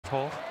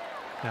hole.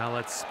 Now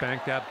let's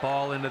spank that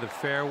ball into the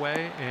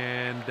fairway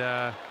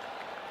and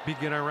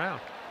begin our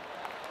round.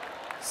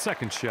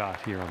 Second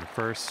shot here on the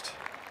first.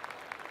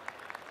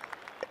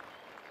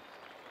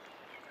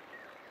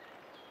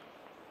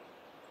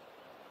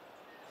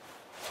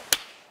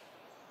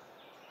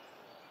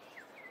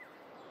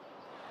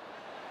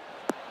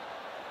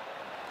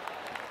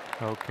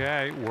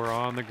 Okay, we're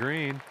on the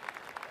green.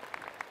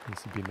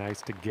 This would be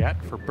nice to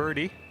get for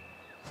birdie.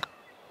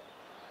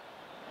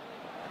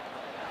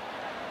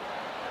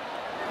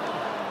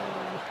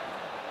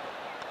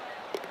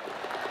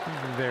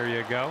 There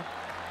you go.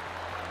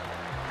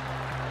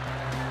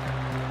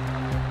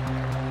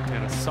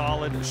 And a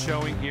solid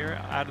showing here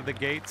out of the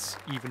gates,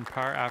 even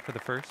par after the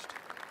first.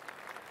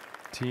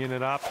 Teeing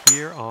it up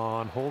here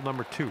on hole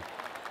number 2.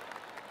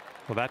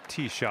 Well, that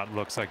tee shot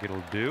looks like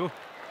it'll do.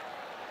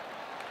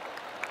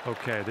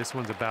 Okay, this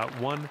one's about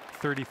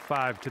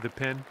 135 to the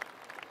pin.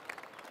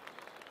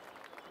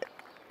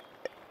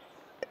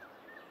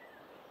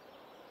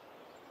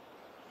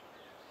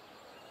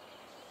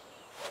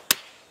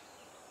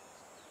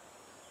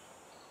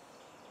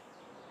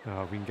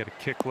 Oh, we can get a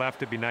kick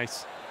left, it'd be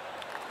nice.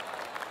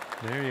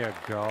 There you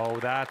go,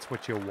 that's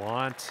what you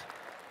want.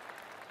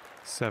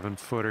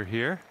 7-footer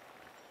here.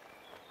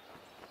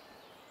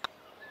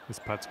 This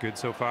putt's good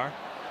so far.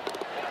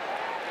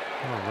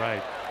 All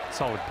right,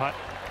 solid putt.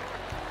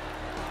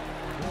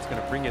 It's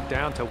going to bring it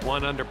down to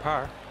 1 under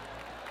par.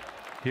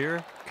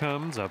 Here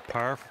comes a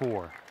par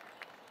 4.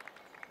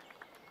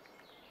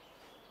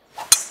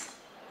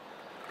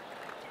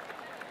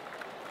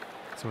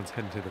 This one's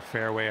heading to the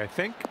fairway, I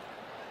think.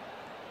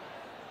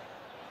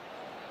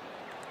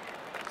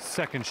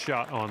 Second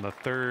shot on the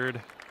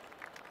third.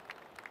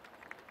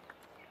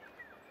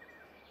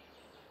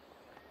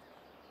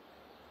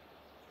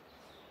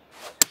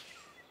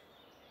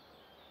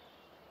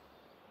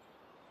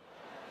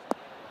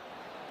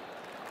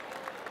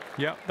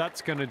 Yep,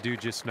 that's going to do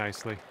just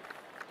nicely.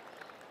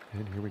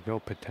 And here we go,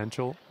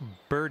 potential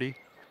birdie.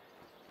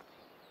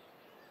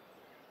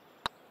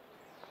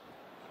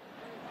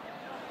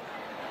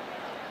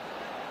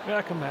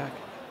 Yeah, come back.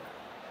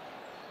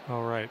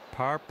 All right,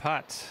 par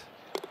putt.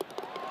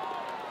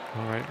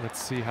 All right, let's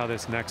see how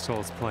this next hole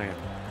is playing.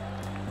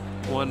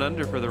 1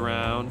 under for the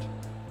round.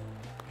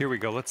 Here we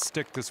go, let's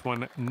stick this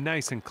one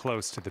nice and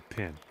close to the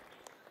pin.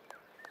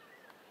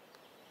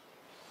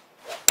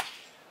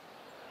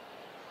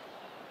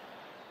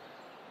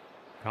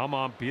 Come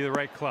on, be the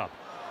right club.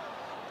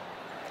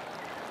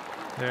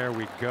 There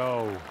we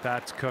go.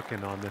 That's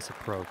cooking on this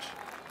approach.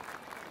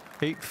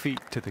 8 feet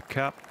to the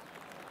cup.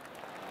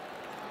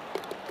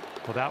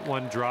 Well, that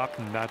one dropped,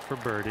 and that's for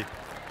birdie.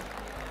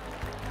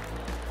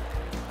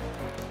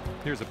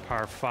 Here's a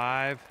par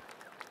 5.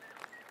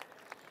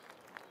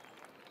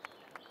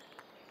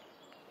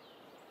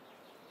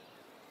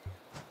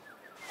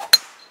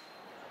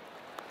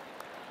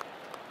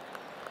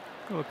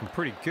 Looking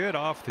pretty good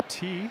off the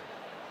tee.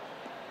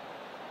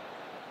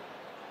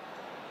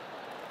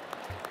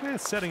 Yeah,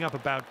 setting up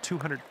about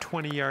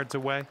 220 yards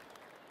away.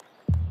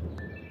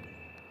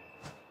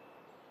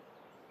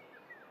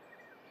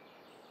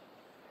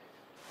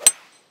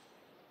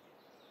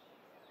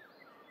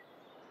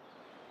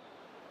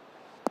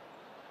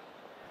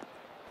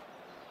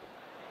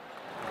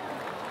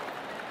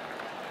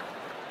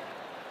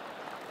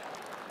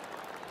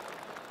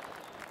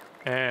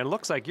 And it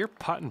looks like you're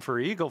putting for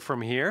eagle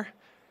from here.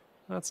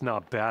 That's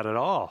not bad at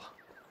all.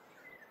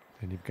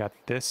 And you've got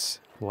this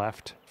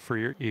left for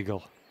your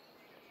eagle.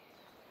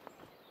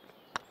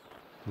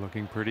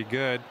 Looking pretty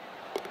good.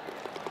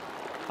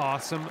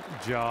 Awesome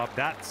job.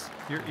 That's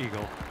your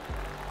eagle.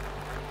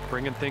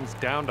 Bringing things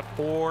down to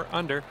 4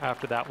 under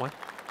after that one.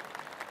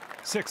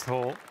 6th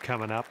hole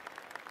coming up.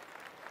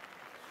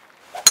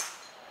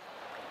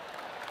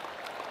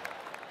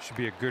 Should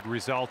be a good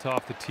result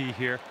off the tee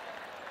here.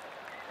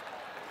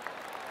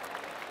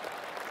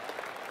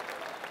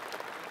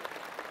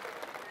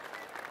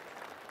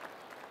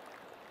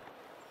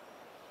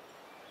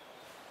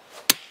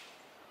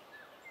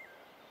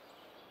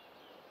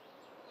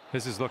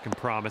 This is looking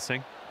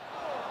promising.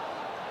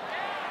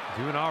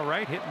 Doing all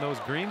right, hitting those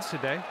greens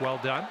today.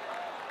 Well done.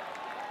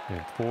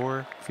 And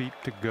 4 feet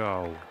to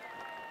go.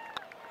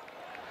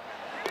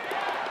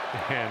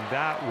 And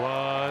that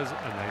was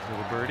a nice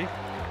little birdie.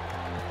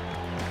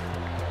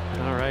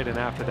 All right, and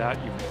after that,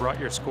 you've brought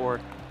your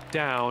score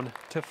down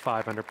to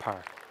 5 under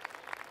par.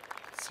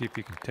 Let's see if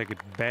you can take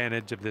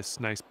advantage of this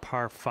nice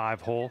par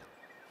 5 hole.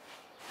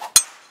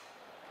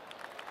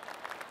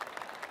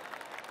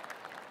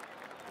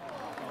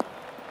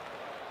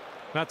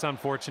 That's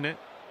unfortunate.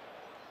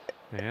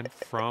 And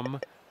from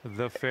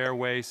the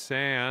fairway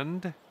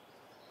sand.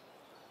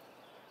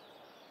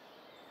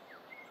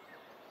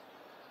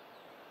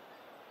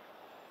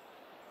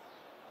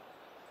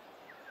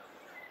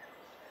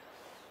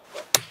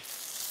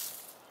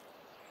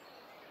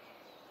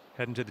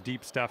 Heading to the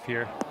deep stuff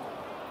here.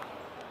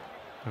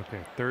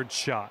 Okay, 3rd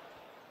shot.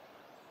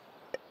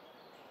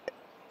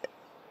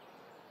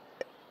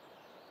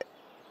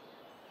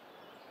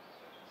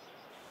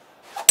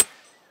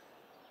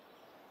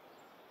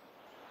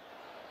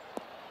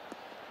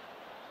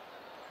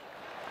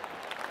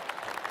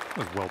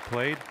 was well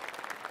played.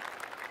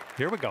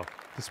 Here we go.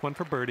 This one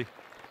for birdie.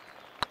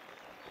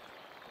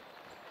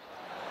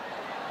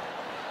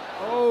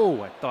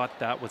 Oh, I thought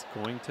that was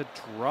going to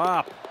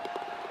drop.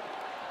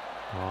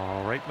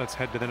 All right, let's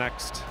head to the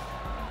next.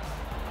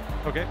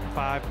 Okay,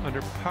 5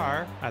 under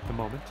par at the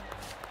moment.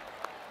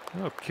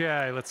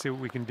 Okay, let's see what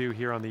we can do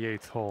here on the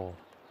 8th hole.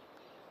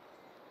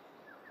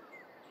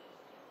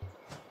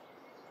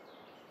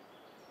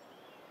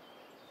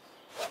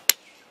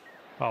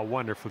 Oh,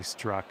 wonderfully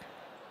struck.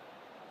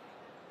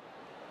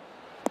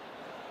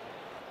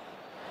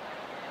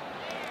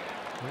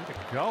 Way to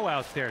go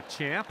out there,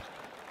 champ.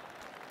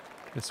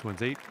 This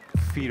one's 8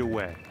 feet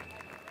away.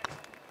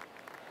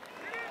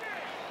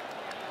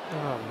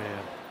 Oh,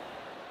 man.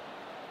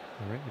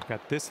 All right, we've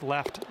got this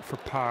left for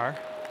par.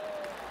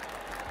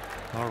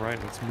 All right,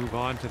 let's move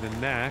on to the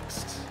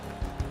next.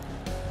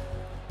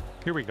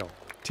 Here we go.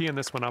 Teeing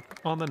this one up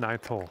on the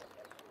 9th hole.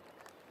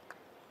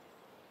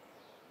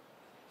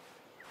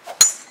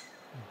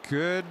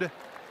 Good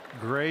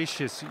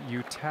gracious,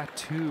 you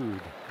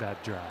tattooed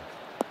that drive.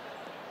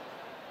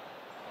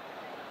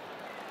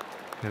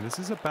 And this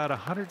is about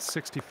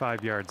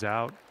 165 yards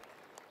out.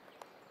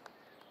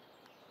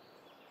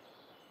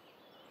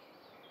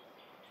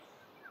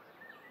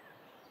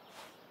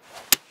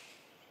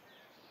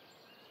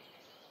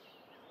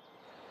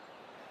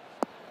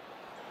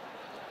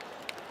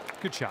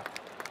 Good shot.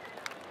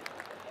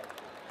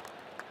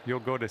 You'll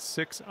go to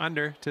 6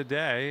 under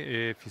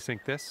today if you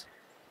sink this.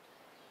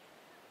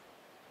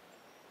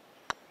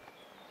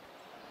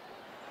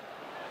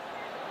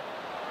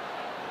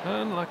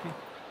 Unlucky.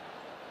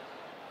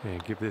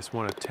 And give this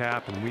one a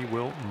tap and we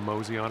will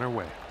mosey on our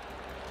way.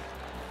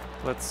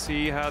 Let's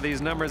see how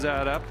these numbers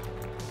add up.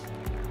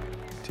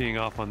 Teeing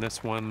off on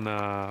this one,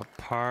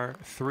 par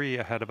 3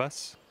 ahead of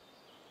us.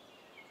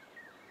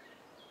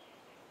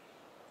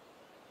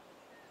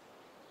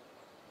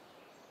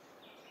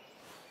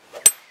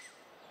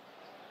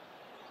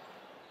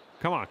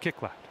 Come on,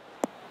 kick left.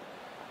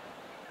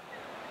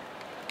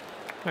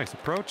 Nice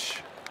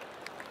approach.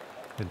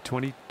 And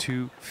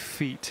 22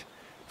 feet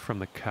from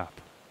the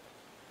cup.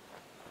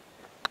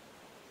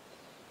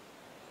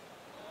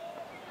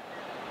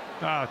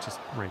 Ah, just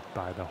right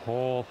by the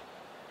hole.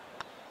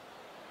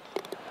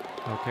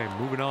 Okay,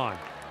 moving on.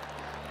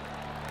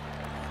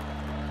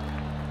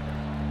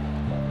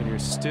 And you're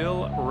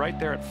still right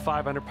there at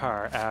 5 under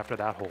par after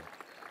that hole.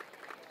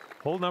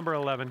 Hole number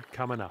 11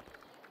 coming up.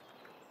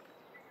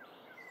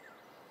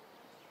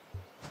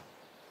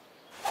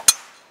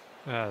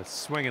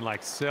 Swinging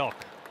like silk.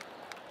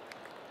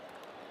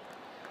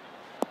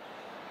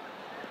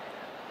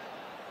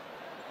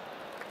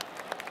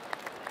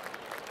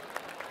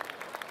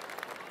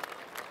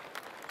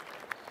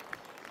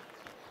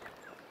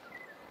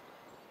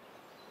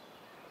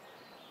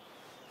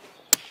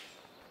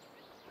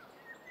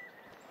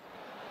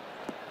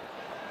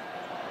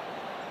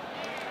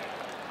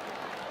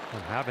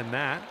 And having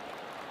that,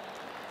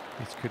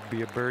 this could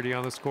be a birdie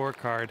on the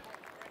scorecard.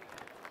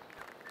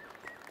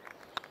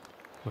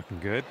 Looking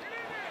good.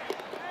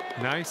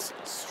 Nice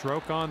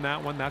stroke on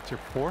that one. That's your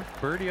 4th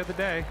birdie of the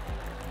day.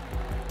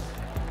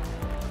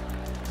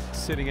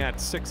 Sitting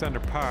at 6 under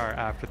par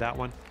after that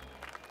one.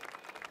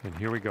 And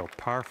here we go,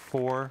 par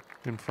 4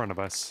 in front of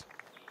us.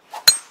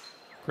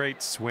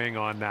 Great swing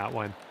on that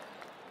one.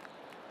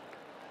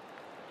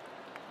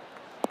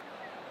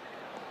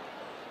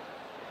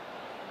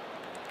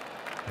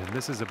 And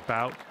this is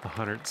about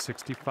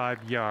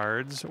 165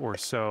 yards or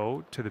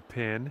so to the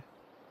pin.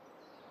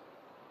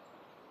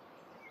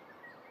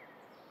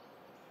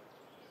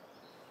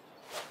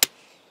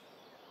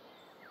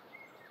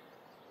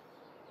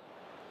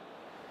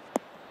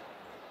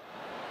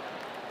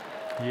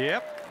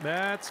 Yep,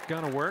 that's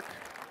gonna work.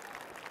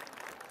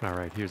 All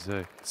right, here's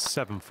a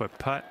 7-foot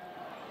putt.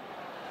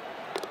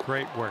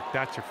 Great work.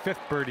 That's your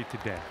 5th birdie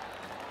today.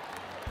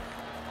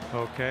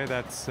 Okay,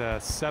 that's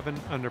 7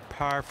 under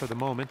par for the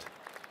moment.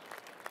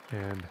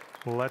 And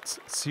let's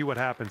see what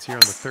happens here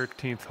on the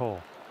 13th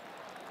hole.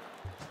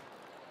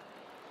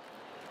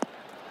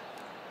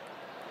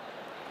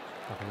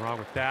 Nothing wrong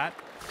with that.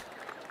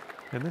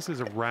 And this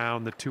is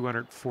around the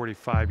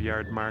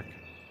 245-yard mark.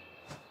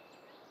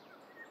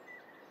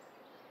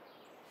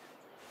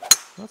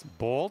 That's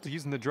bold,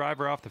 using the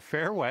driver off the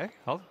fairway.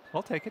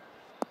 I'll take it.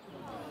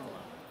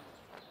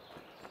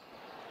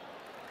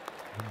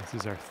 And this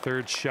is our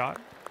 3rd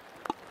shot.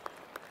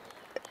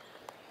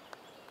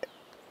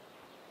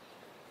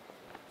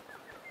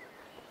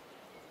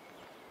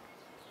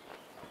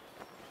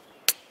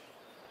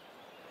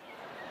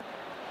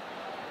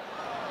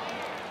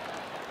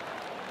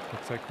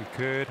 Looks like we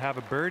could have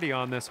a birdie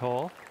on this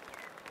hole.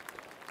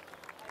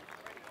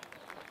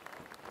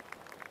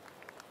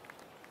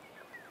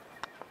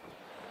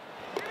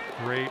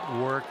 Great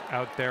work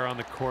out there on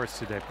the course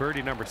today.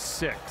 Birdie number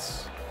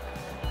 6.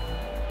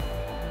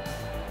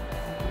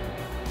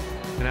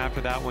 And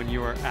after that one,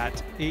 you are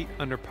at 8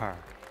 under par.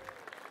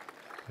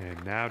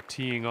 And now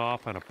teeing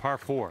off on a par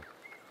 4.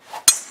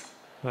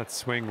 That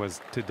swing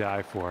was to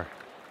die for.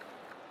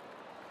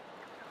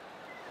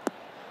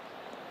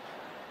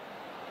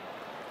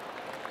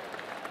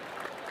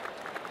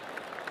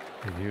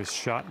 And here's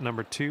shot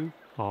number 2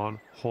 on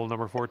hole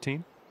number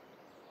 14.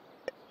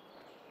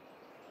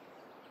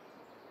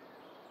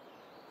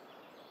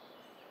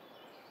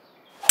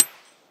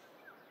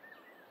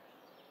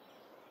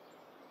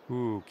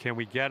 Ooh, can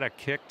we get a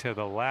kick to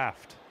the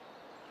left?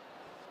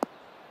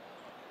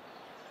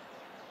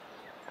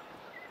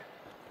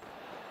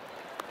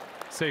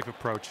 Safe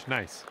approach,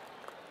 nice.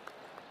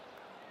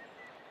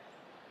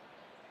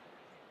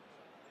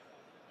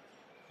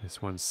 This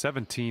one's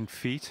 17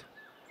 feet.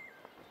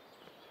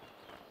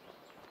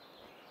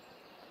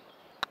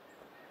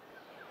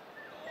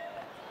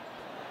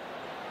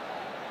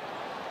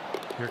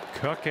 You're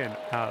cooking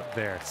out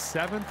there.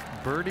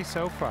 7th birdie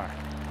so far.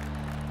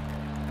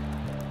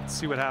 Let's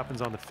see what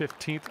happens on the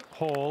 15th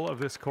hole of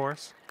this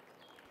course.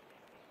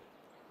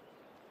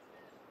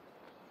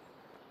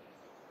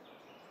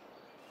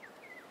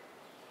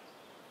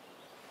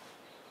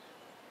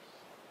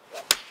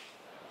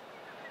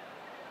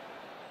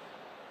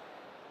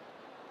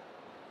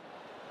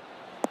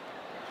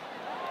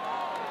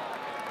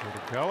 Way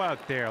to go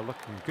out there,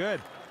 looking good.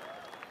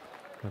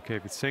 Okay,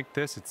 if you sink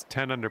this, it's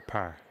 10 under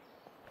par.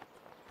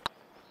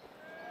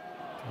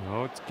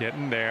 Oh, it's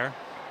getting there.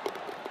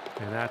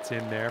 And that's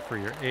in there for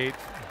your 8th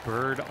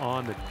bird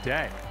on the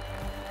day.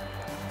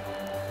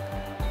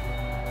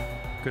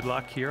 Good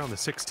luck here on the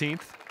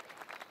 16th.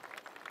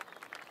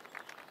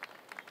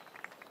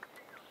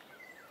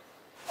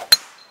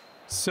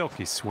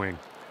 Silky swing.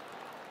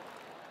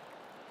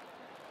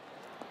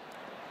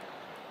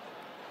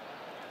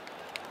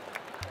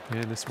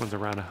 And this one's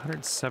around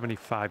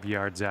 175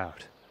 yards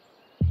out.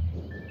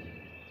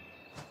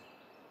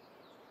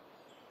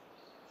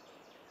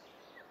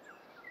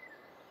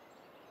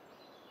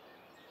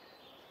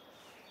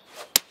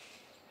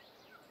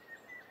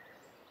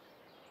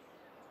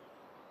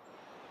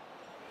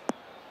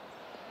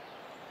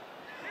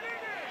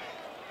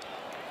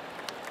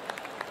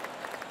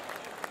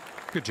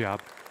 Good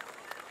job.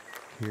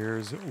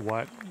 Here's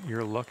what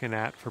you're looking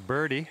at for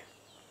birdie.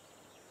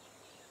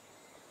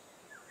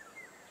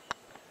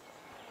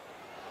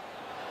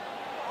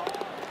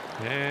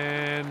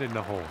 And in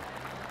the hole.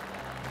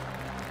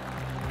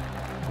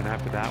 And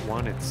after that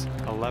one, it's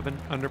 11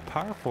 under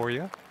par for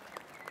you.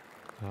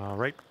 All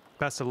right,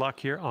 best of luck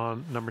here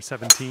on number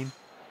 17.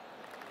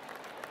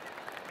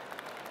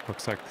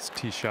 Looks like this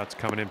tee shot's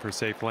coming in for a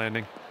safe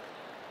landing.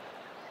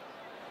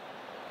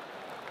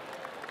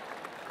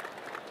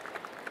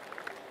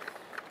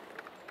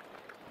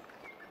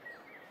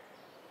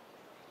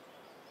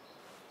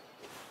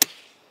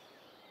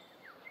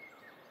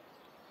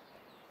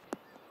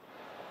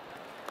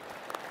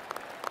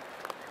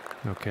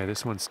 Okay,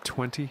 this one's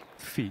 20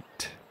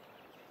 feet.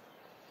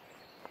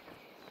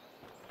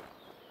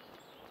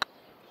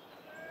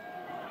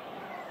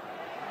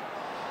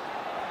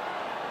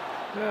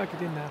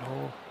 Get in that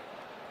hole.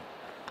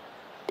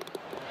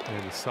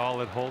 And a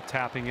solid hole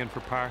tapping in for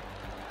par.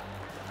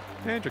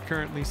 And you're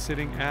currently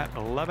sitting at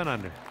 11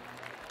 under.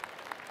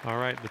 All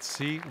right, let's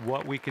see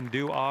what we can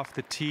do off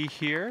the tee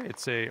here.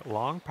 It's a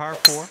long par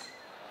 4.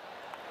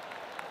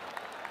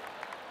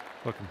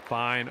 Looking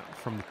fine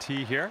from the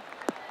tee here.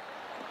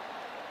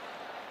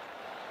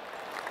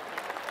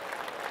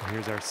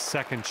 Here's our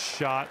second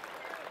shot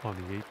on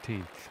the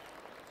 18th.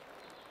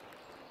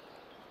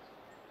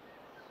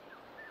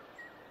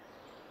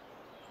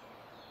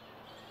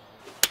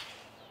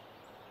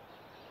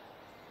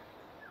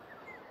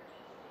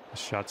 The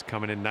shot's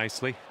coming in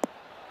nicely.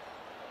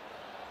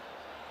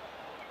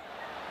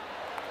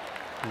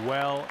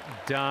 Well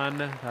done.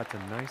 That's a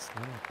nice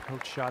little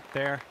approach shot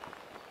there.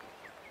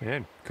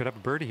 And could have a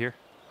birdie here.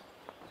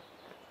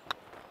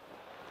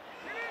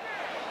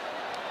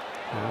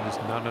 Well,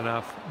 just not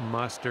enough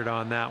mustard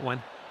on that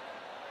one.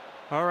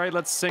 All right,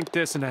 let's sink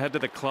this and head to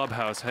the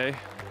clubhouse, hey?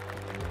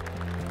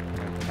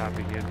 And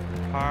tapping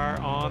in par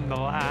on the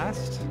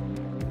last.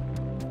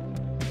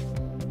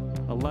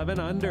 11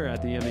 under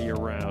at the end of your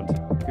round.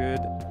 Good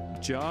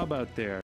job out there.